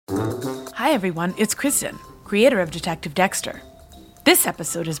Hi everyone, it's Kristen, creator of Detective Dexter. This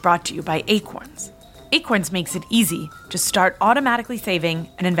episode is brought to you by Acorns. Acorns makes it easy to start automatically saving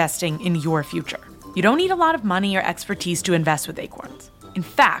and investing in your future. You don't need a lot of money or expertise to invest with Acorns. In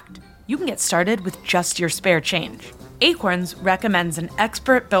fact, you can get started with just your spare change. Acorns recommends an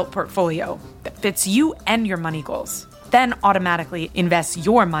expert-built portfolio that fits you and your money goals, then automatically invests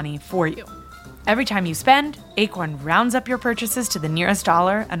your money for you. Every time you spend, Acorn rounds up your purchases to the nearest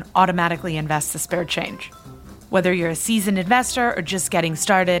dollar and automatically invests the spare change. Whether you're a seasoned investor or just getting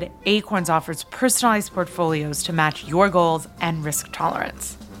started, Acorns offers personalized portfolios to match your goals and risk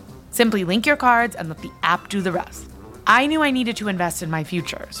tolerance. Simply link your cards and let the app do the rest. I knew I needed to invest in my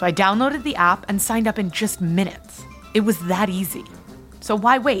future, so I downloaded the app and signed up in just minutes. It was that easy. So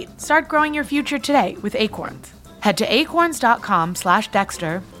why wait? Start growing your future today with Acorns. Head to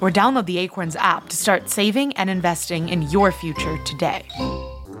acorns.com/Dexter or download the Acorns app to start saving and investing in your future today.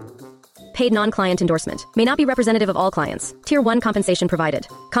 Paid non-client endorsement. May not be representative of all clients. Tier 1 compensation provided.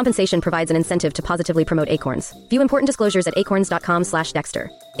 Compensation provides an incentive to positively promote Acorns. View important disclosures at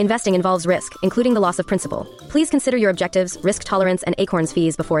acorns.com/Dexter. Investing involves risk, including the loss of principal. Please consider your objectives, risk tolerance, and Acorns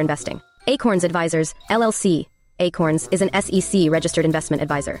fees before investing. Acorns Advisors, LLC. Acorns is an SEC-registered investment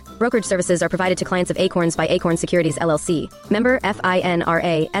advisor. Brokerage services are provided to clients of Acorns by Acorns Securities, LLC. Member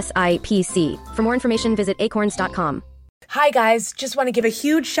FINRA SIPC. For more information, visit acorns.com. Hi guys, just want to give a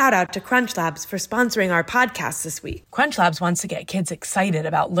huge shout out to Crunch Labs for sponsoring our podcast this week. Crunch Labs wants to get kids excited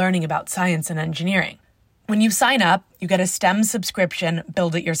about learning about science and engineering. When you sign up, you get a STEM subscription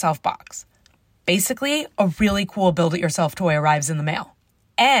build-it-yourself box. Basically, a really cool build-it-yourself toy arrives in the mail.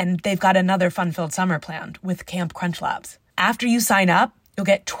 And they've got another fun-filled summer planned with Camp Crunch Labs. After you sign up, you'll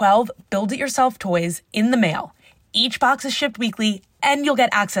get 12 build-it-yourself toys in the mail. Each box is shipped weekly, and you'll get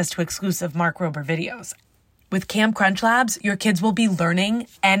access to exclusive Mark Rober videos. With Camp Crunch Labs, your kids will be learning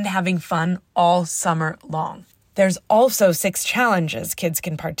and having fun all summer long. There's also 6 challenges kids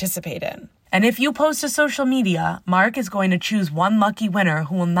can participate in. And if you post to social media, Mark is going to choose one lucky winner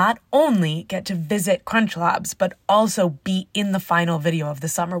who will not only get to visit Crunch Labs, but also be in the final video of the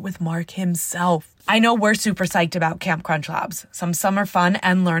summer with Mark himself. I know we're super psyched about Camp Crunch Labs. Some summer fun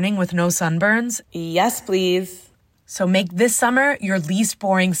and learning with no sunburns? Yes, please. So make this summer your least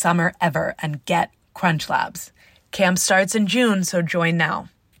boring summer ever and get Crunch Labs. Camp starts in June, so join now.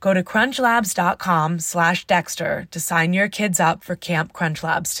 Go to crunchlabs.com/Dexter to sign your kids up for Camp Crunch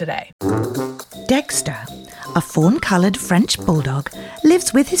Labs today. Dexter, a fawn-coloured French bulldog,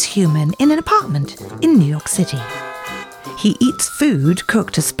 lives with his human in an apartment in New York City. He eats food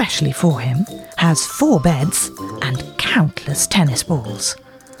cooked especially for him, has 4 beds, and countless tennis balls.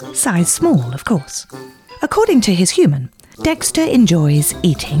 Size small, of course. According to his human, Dexter enjoys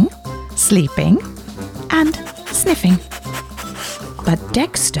eating, sleeping, and sniffing. But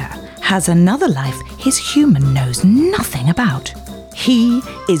Dexter has another life his human knows nothing about. He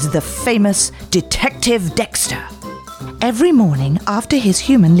is the famous Detective Dexter. Every morning after his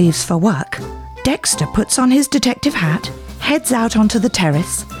human leaves for work, Dexter puts on his detective hat, heads out onto the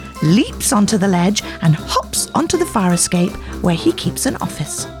terrace, leaps onto the ledge, and hops onto the fire escape where he keeps an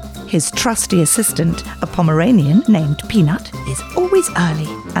office. His trusty assistant, a Pomeranian named Peanut, is always early,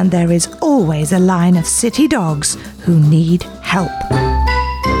 and there is always a line of city dogs who need help.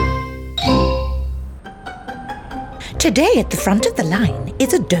 Today at the front of the line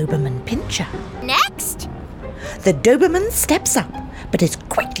is a Doberman Pinscher. Next! The Doberman steps up, but is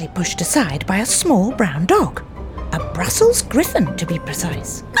quickly pushed aside by a small brown dog. A Brussels Griffon, to be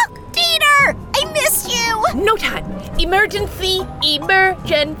precise. Oh, Deeter! I miss you! No time. Emergency!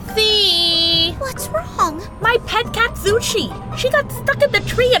 Emergency! What's wrong? My pet cat Sushi. She got stuck in the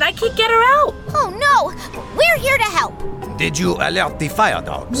tree and I can't get her out. Oh no! We're here to help. Did you alert the fire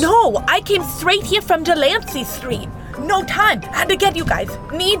dogs? No, I came straight here from Delancey Street. No time. Had to get you guys.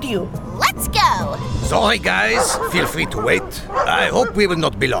 Need you. Let's go! Sorry, guys. Feel free to wait. I hope we will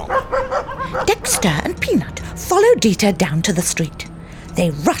not be long. Dexter and Peanut follow Deeter down to the street.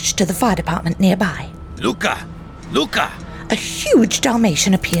 They rush to the fire department nearby. Luca! Luca! A huge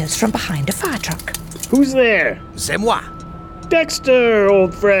Dalmatian appears from behind a fire truck. Who's there? C'est moi. Dexter,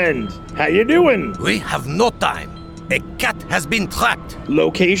 old friend. How you doing? We have no time. A cat has been trapped.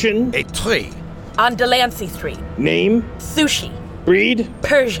 Location? A tree. On Delancey Street. Name? Sushi. Breed?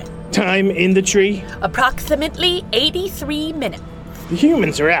 Persian. Time in the tree? Approximately 83 minutes. The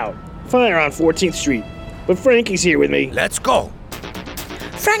humans are out. Fire on 14th Street. But Frankie's here with me. Let's go.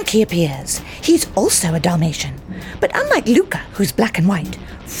 Frankie appears. He's also a Dalmatian. But unlike Luca, who's black and white,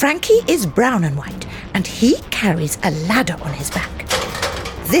 Frankie is brown and white, and he carries a ladder on his back.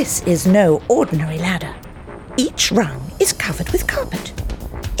 This is no ordinary ladder. Each rung is covered with carpet.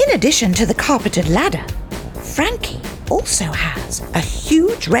 In addition to the carpeted ladder, Frankie also has a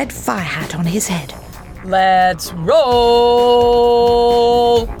huge red fire hat on his head. Let's roll!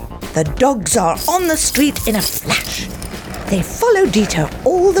 The dogs are on the street in a flash. They follow Deeter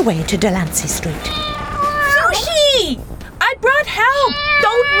all the way to Delancey Street. Sushi! I brought help!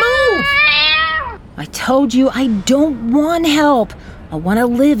 Don't move! I told you I don't want help. I want to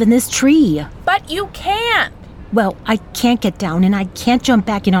live in this tree. But you can't. Well, I can't get down and I can't jump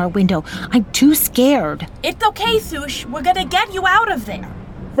back in our window. I'm too scared. It's okay, Sush. We're gonna get you out of there.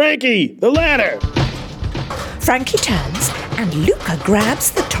 Frankie, the ladder! Frankie turns and Luca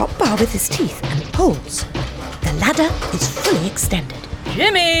grabs the top bar with his teeth and pulls. The ladder is fully extended.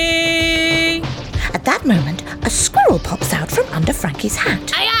 Jimmy! At that moment, a squirrel pops out from under Frankie's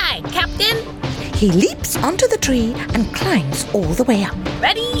hat. Aye, aye, Captain. He leaps onto the tree and climbs all the way up.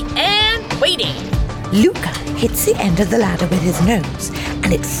 Ready and waiting. Luca hits the end of the ladder with his nose,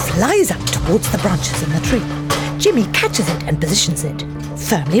 and it flies up towards the branches in the tree. Jimmy catches it and positions it,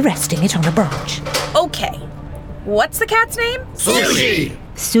 firmly resting it on a branch. Okay. What's the cat's name? Sushi!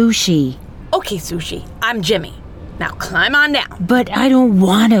 Sushi. Okay, Sushi. I'm Jimmy. Now climb on down. But I don't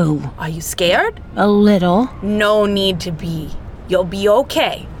want to. Are you scared? A little. No need to be. You'll be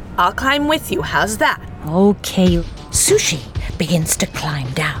okay. I'll climb with you. How's that? Okay. Sushi begins to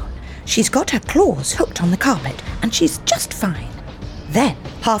climb down. She's got her claws hooked on the carpet, and she's just fine. Then,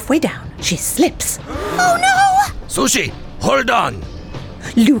 halfway down, she slips. Oh no! Sushi, hold on!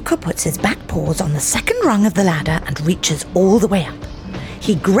 Luca puts his back paws on the second rung of the ladder and reaches all the way up.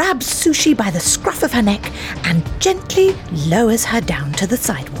 He grabs Sushi by the scruff of her neck and gently lowers her down to the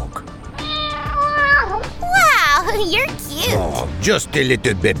sidewalk. Wow, you're cute. Oh, just a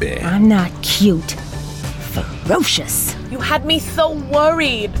little baby. I'm not cute. Ferocious. You had me so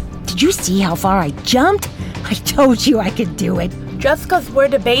worried. Did you see how far I jumped? I told you I could do it. Just because we're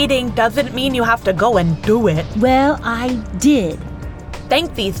debating doesn't mean you have to go and do it. Well, I did.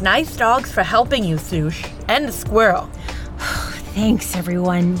 Thank these nice dogs for helping you, Sush. And the squirrel. Thanks,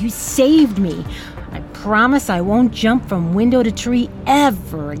 everyone. You saved me. I promise I won't jump from window to tree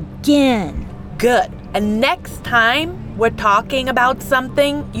ever again. Good. And next time we're talking about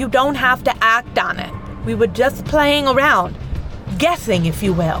something, you don't have to act on it. We were just playing around. Guessing, if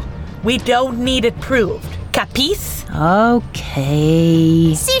you will. We don't need it proved. Capice?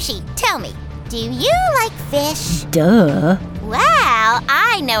 Okay. Sushi, tell me, do you like fish? Duh. Well,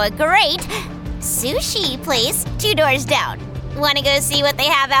 I know a great sushi place 2 doors down. Want to go see what they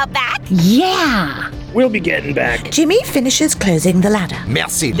have out back? Yeah. We'll be getting back. Jimmy finishes closing the ladder.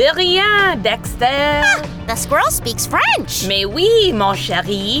 Merci. De rien, Dexter. The squirrel speaks French. Mais oui, mon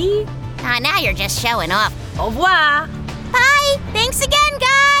chéri. Now you're just showing off. Au revoir. Bye. Thanks again,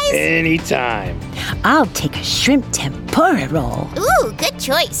 guys. Anytime. I'll take a shrimp tempura roll. Ooh, good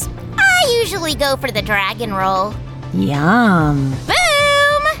choice. I usually go for the dragon roll. Yum.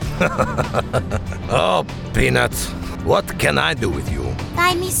 Boom! Oh, Peanuts, what can I do with you?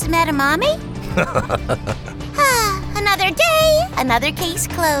 Find me some edamame? Another day, another case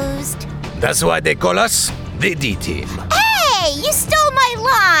closed. That's why they call us the D-Team. Hey, you stole my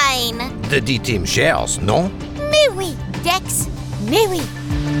line. The D-Team shares, no? Mais oui, Dex. Mais oui.